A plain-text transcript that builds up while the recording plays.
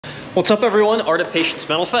What's up everyone, Art of Patience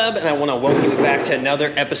Metal Fab, and I want to welcome you back to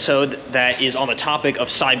another episode that is on the topic of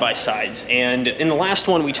side-by-sides. And in the last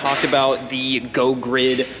one we talked about the Go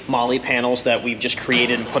Grid Molly panels that we've just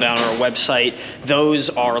created and put out on our website. Those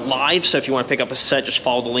are live, so if you want to pick up a set, just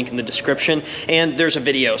follow the link in the description. And there's a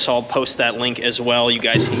video, so I'll post that link as well. You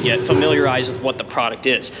guys can get familiarized with what the product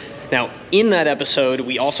is. Now, in that episode,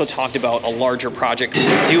 we also talked about a larger project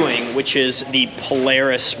we're doing, which is the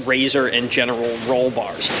Polaris RZR and General roll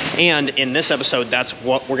bars. And in this episode, that's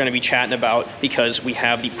what we're gonna be chatting about because we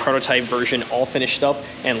have the prototype version all finished up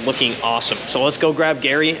and looking awesome. So let's go grab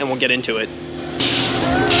Gary and we'll get into it.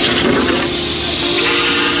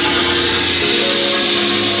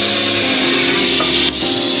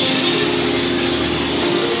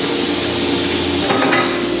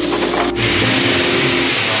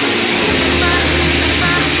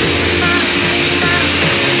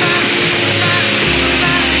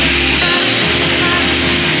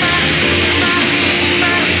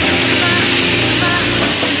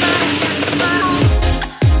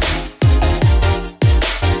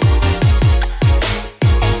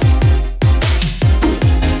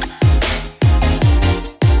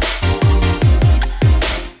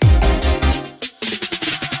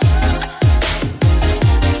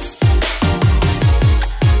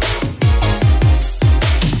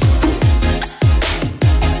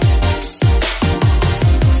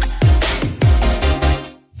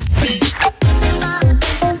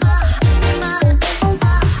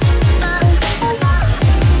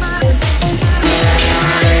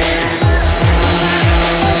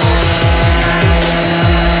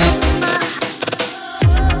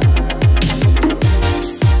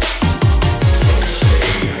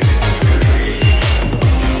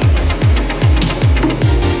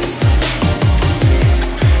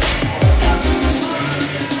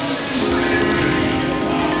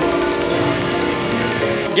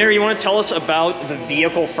 Gary, you want to tell us about the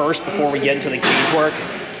vehicle first before we get into the cage work?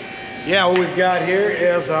 Yeah, what we've got here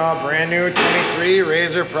is a brand new 23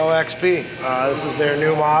 RZR Pro XP. This is their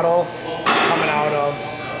new model coming out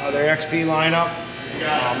of their XP lineup.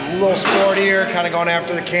 A little sportier, kind of going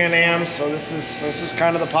after the Can-Am. So this is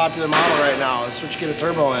kind of the popular model right now. This is what you get a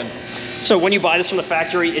turbo in. So when you buy this from the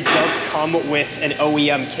factory, it does come with an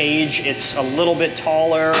OEM cage. It's a little bit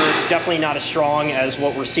taller, definitely not as strong as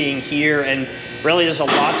what we're seeing here, and really there's a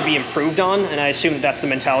lot to be improved on, and I assume that that's the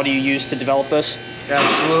mentality you use to develop this?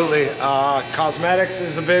 Absolutely. Cosmetics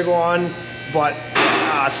is a big one, but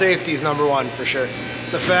safety is number one for sure.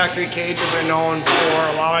 The factory cages are known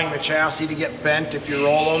for allowing the chassis to get bent if you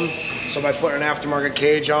roll them. So by putting an aftermarket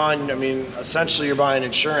cage on, I mean, essentially you're buying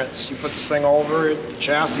insurance. You put this thing over it, the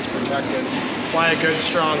chassis is protected. Apply a good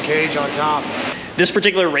strong cage on top. This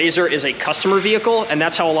particular RZR is a customer vehicle, and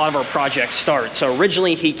that's how a lot of our projects start. So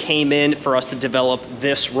originally he came in for us to develop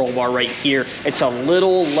this roll bar right here. It's a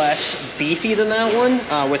little less beefy than that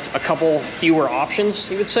one, with a couple fewer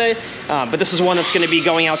options, you would say. But this is one that's gonna be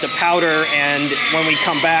going out to powder, and when we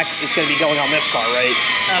come back, it's gonna be going on this car, right?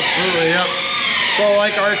 Absolutely, yep. So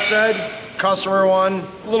like Art said, customer one,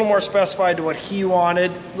 a little more specified to what he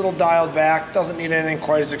wanted, a little dialed back, doesn't need anything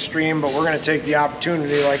quite as extreme, but we're gonna take the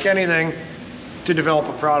opportunity, like anything, to develop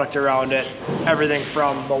a product around it. Everything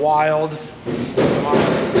from the wild to the mild.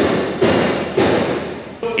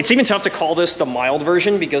 It's even tough to call this the mild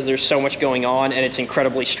version because there's so much going on and it's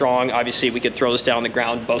incredibly strong. Obviously we could throw this down on the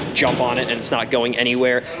ground, both jump on it, and it's not going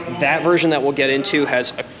anywhere. That version that we'll get into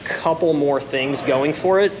has a couple more things going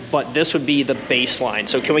for it, but this would be the baseline.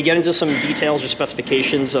 So can we get into some details or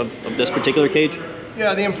specifications of this particular cage?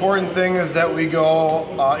 Yeah, the important thing is that we go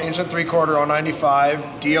 1 3/4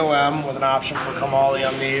 095 DOM with an option for chromoly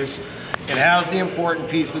on these. It has the important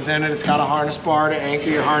pieces in it. It's got a harness bar to anchor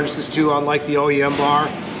your harnesses to, unlike the OEM bar.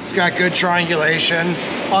 It's got good triangulation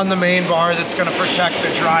on the main bar that's going to protect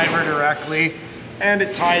the driver directly. And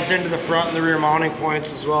it ties into the front and the rear mounting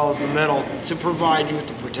points as well as the middle to provide you with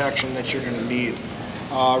the protection that you're going to need.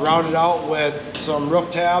 Rounded out with some roof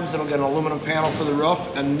tabs. It'll get an aluminum panel for the roof,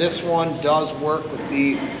 and this one does work with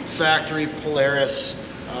the factory Polaris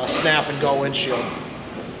snap and go windshield.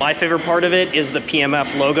 My favorite part of it is the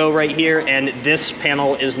PMF logo right here, and this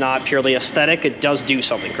panel is not purely aesthetic, it does do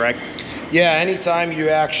something, correct? Yeah, anytime you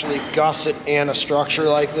actually gusset in a structure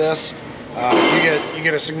like this, you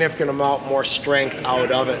get a significant amount more strength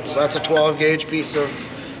out of it. So that's a 12 gauge piece of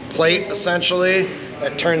plate essentially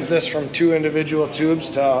that turns this from 2 individual tubes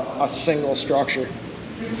to a single structure.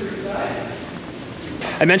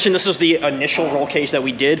 I mentioned this is the initial roll cage that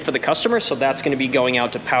we did for the customer, so that's going to be going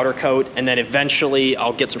out to powder coat, and then eventually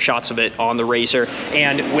I'll get some shots of it on the RZR.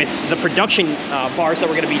 And with the production bars that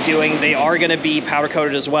we're going to be doing, they are going to be powder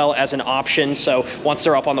coated as well as an option. So once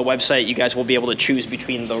they're up on the website, you guys will be able to choose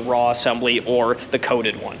between the raw assembly or the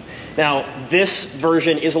coated one. Now, this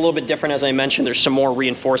version is a little bit different, as I mentioned. There's some more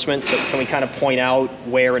reinforcement, so can we kind of point out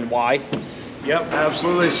where and why? Yep,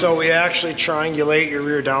 absolutely. So we actually triangulate your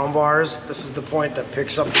rear down bars. This is the point that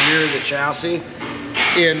picks up the rear of the chassis.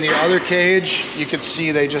 In the other cage, you can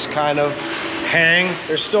see they just kind of hang.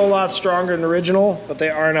 They're still a lot stronger than the original, but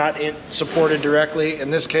they are not supported directly.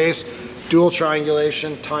 In this case, dual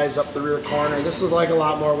triangulation ties up the rear corner. This is like a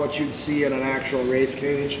lot more what you'd see in an actual race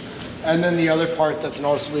cage. And then the other part that's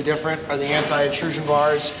noticeably different are the anti-intrusion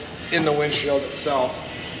bars in the windshield itself.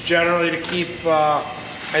 Generally to keep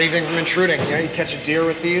anything from intruding. You know, you catch a deer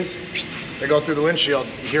with these, they go through the windshield.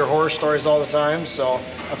 You hear horror stories all the time, so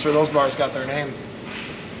that's where those bars got their name.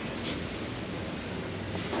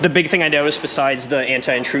 The big thing I noticed besides the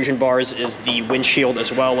anti-intrusion bars is the windshield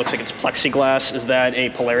as well. Looks like it's plexiglass. Is that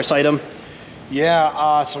a Polaris item?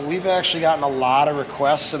 Yeah, so we've actually gotten a lot of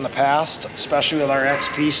requests in the past, especially with our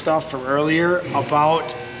XP stuff from earlier,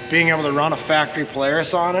 about being able to run a factory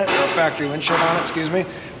Polaris on it, or a factory windshield on it, excuse me.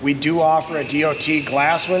 We do offer a DOT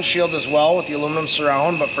glass windshield as well with the aluminum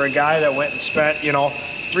surround, but for a guy that went and spent, you know,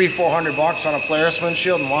 $300-400 bucks on a Polaris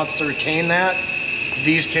windshield and wants to retain that,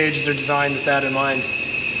 these cages are designed with that in mind.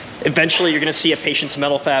 Eventually, you're going to see a Patience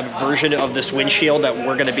Metal Fab version of this windshield that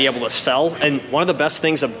we're going to be able to sell. And one of the best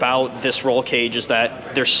things about this roll cage is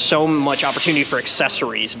that there's so much opportunity for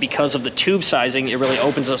accessories. Because of the tube sizing, it really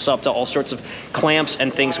opens us up to all sorts of clamps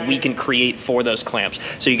and things we can create for those clamps.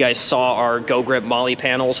 So you guys saw our Go Grip Molly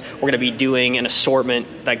panels. We're going to be doing an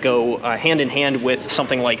assortment that go hand in hand with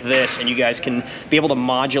something like this, and you guys can be able to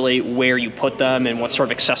modulate where you put them and what sort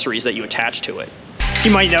of accessories that you attach to it. You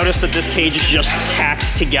might notice that this cage is just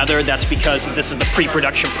tacked together. That's because this is the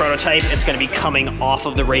pre-production prototype. It's going to be coming off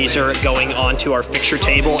of the RZR, going onto our fixture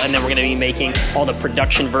table, and then we're going to be making all the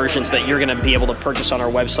production versions that you're going to be able to purchase on our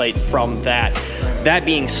website from that. That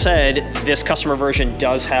being said, this customer version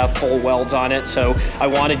does have full welds on it, so I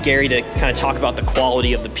wanted Gary to kind of talk about the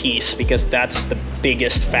quality of the piece, because that's the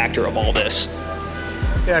biggest factor of all this.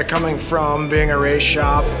 Yeah, coming from being a race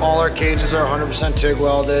shop, all our cages are 100% TIG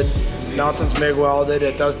welded. Nothing's MIG welded.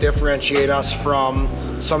 It does differentiate us from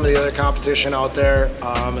some of the other competition out there,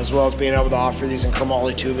 as well as being able to offer these in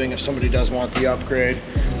chromoly tubing if somebody does want the upgrade.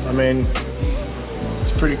 I mean,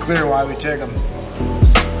 it's pretty clear why we take them.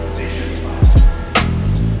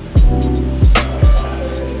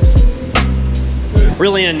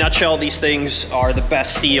 Really, in a nutshell, these things are the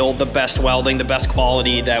best steel, the best welding, the best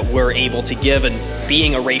quality that we're able to give. And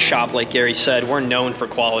being a race shop, like Gary said, we're known for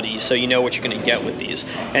quality, so you know what you're going to get with these.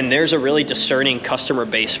 And there's a really discerning customer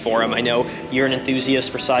base for them. I know you're an enthusiast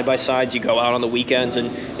for side-by-sides. You go out on the weekends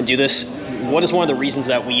and do this. What is one of the reasons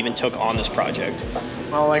that we even took on this project?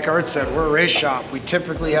 Well, like Art said, we're a race shop. We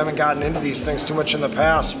typically haven't gotten into these things too much in the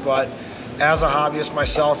past, but as a hobbyist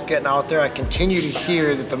myself getting out there, I continue to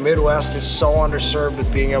hear that the Midwest is so underserved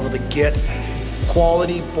with being able to get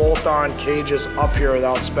quality bolt-on cages up here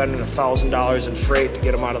without spending $1,000 in freight to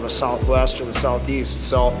get them out of the Southwest or the Southeast.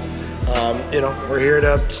 So, you know, we're here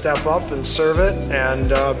to step up and serve it and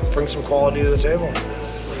bring some quality to the table.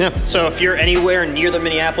 Yeah, so if you're anywhere near the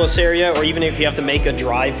Minneapolis area, or even if you have to make a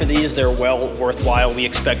drive for these, they're well worthwhile. We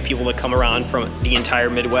expect people to come around from the entire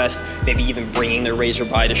Midwest, maybe even bringing their RZR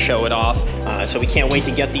by to show it off. So we can't wait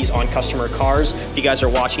to get these on customer cars. If you guys are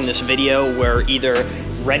watching this video, we're either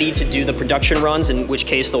ready to do the production runs, in which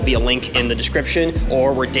case there'll be a link in the description,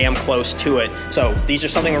 or we're damn close to it. So these are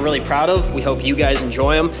something we're really proud of. We hope you guys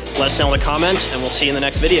enjoy them. Let us know in the comments, and we'll see you in the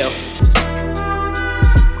next video.